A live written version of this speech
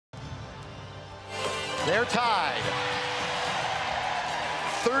They're tied.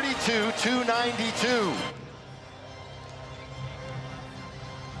 32-92.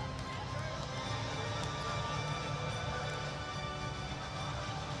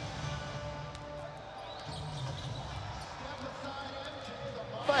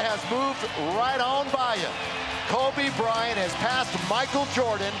 Has moved right on by you. Kobe Bryant has passed Michael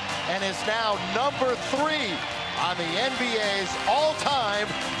Jordan and is now number 3 on the NBA's all-time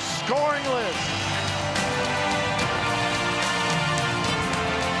scoring list.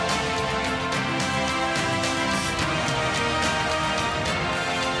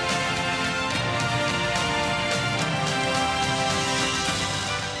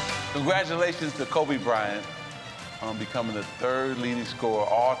 Congratulations to Kobe Bryant on becoming the 3rd leading scorer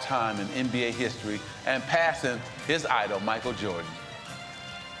all time in NBA history and passing his idol, Michael Jordan.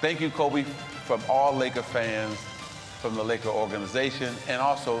 Thank you, Kobe, from all Laker fans, from the Laker organization, and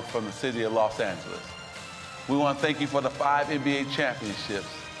also from the city of Los Angeles. We want to thank you for the 5 NBA championships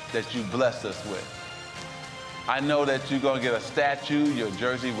that you blessed us with. I know that you're going to get a statue, your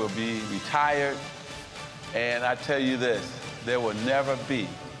jersey will be retired, and I tell you this, there will never be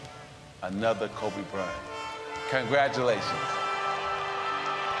another Kobe Bryant. Congratulations.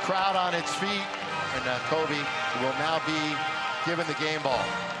 Crowd on its feet, and Kobe will now be given the game ball.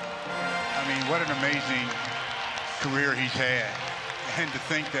 I mean, what an amazing career he's had. And to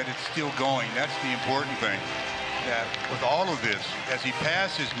think that it's still going, that's the important thing. That with all of this, as he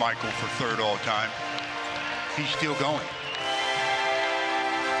passes Michael for 3rd all time, he's still going.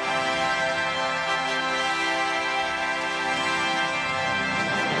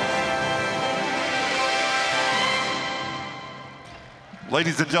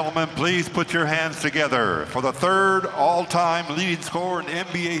 Ladies and gentlemen, please put your hands together for the 3rd all-time leading scorer in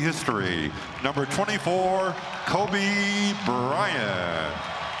NBA history, number 24, Kobe Bryant.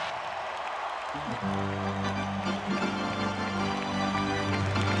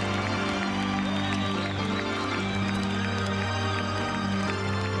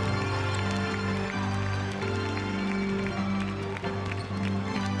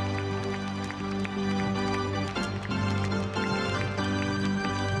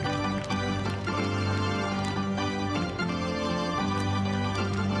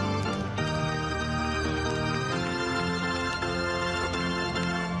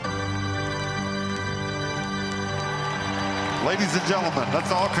 Ladies and gentlemen,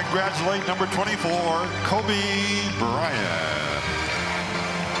 let's all congratulate number 24, Kobe Bryant.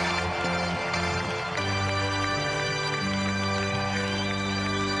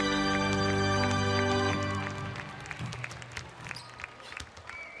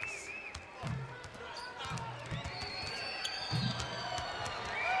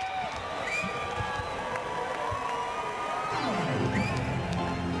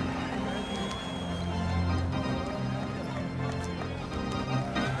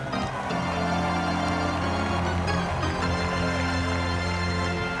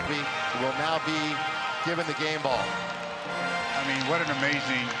 Will now be given the game ball. I mean, what an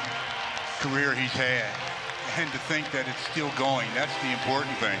amazing career he's had. And to think that it's still going, that's the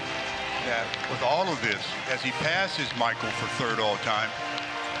important thing. That with all of this, as he passes Michael for 3rd all time,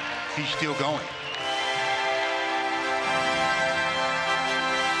 he's still going.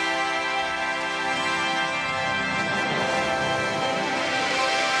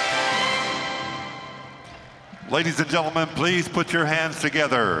 Ladies and gentlemen, please put your hands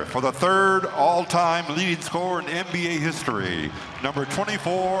together for the 3rd all-time leading scorer in NBA history, number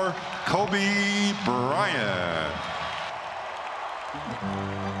 24, Kobe Bryant.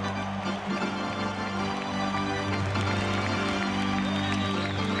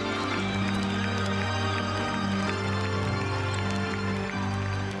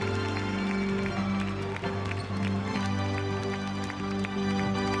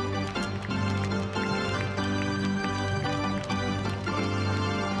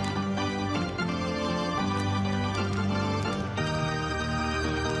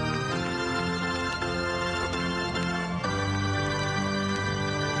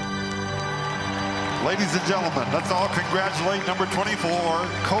 Ladies and gentlemen, let's all congratulate number 24,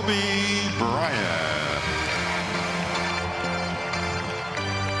 Kobe Bryant.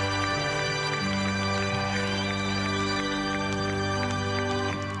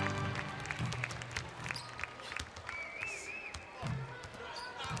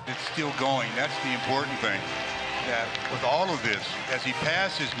 It's still going. That's the important thing. That with all of this, as he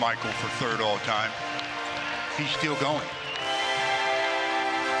passes Michael for 3rd all time, he's still going.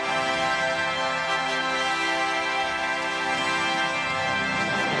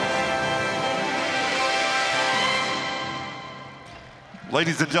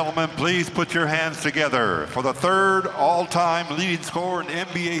 Ladies and gentlemen, please put your hands together for the third all-time leading scorer in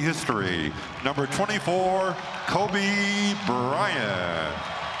NBA history, number 24, Kobe Bryant.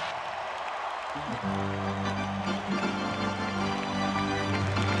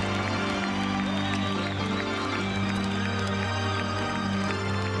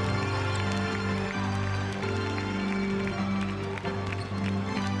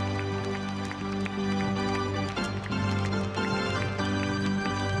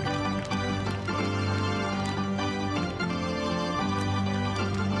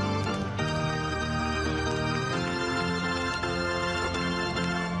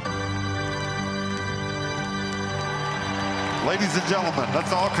 Ladies and gentlemen,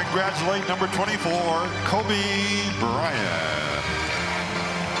 let's all congratulate number 24, Kobe Bryant.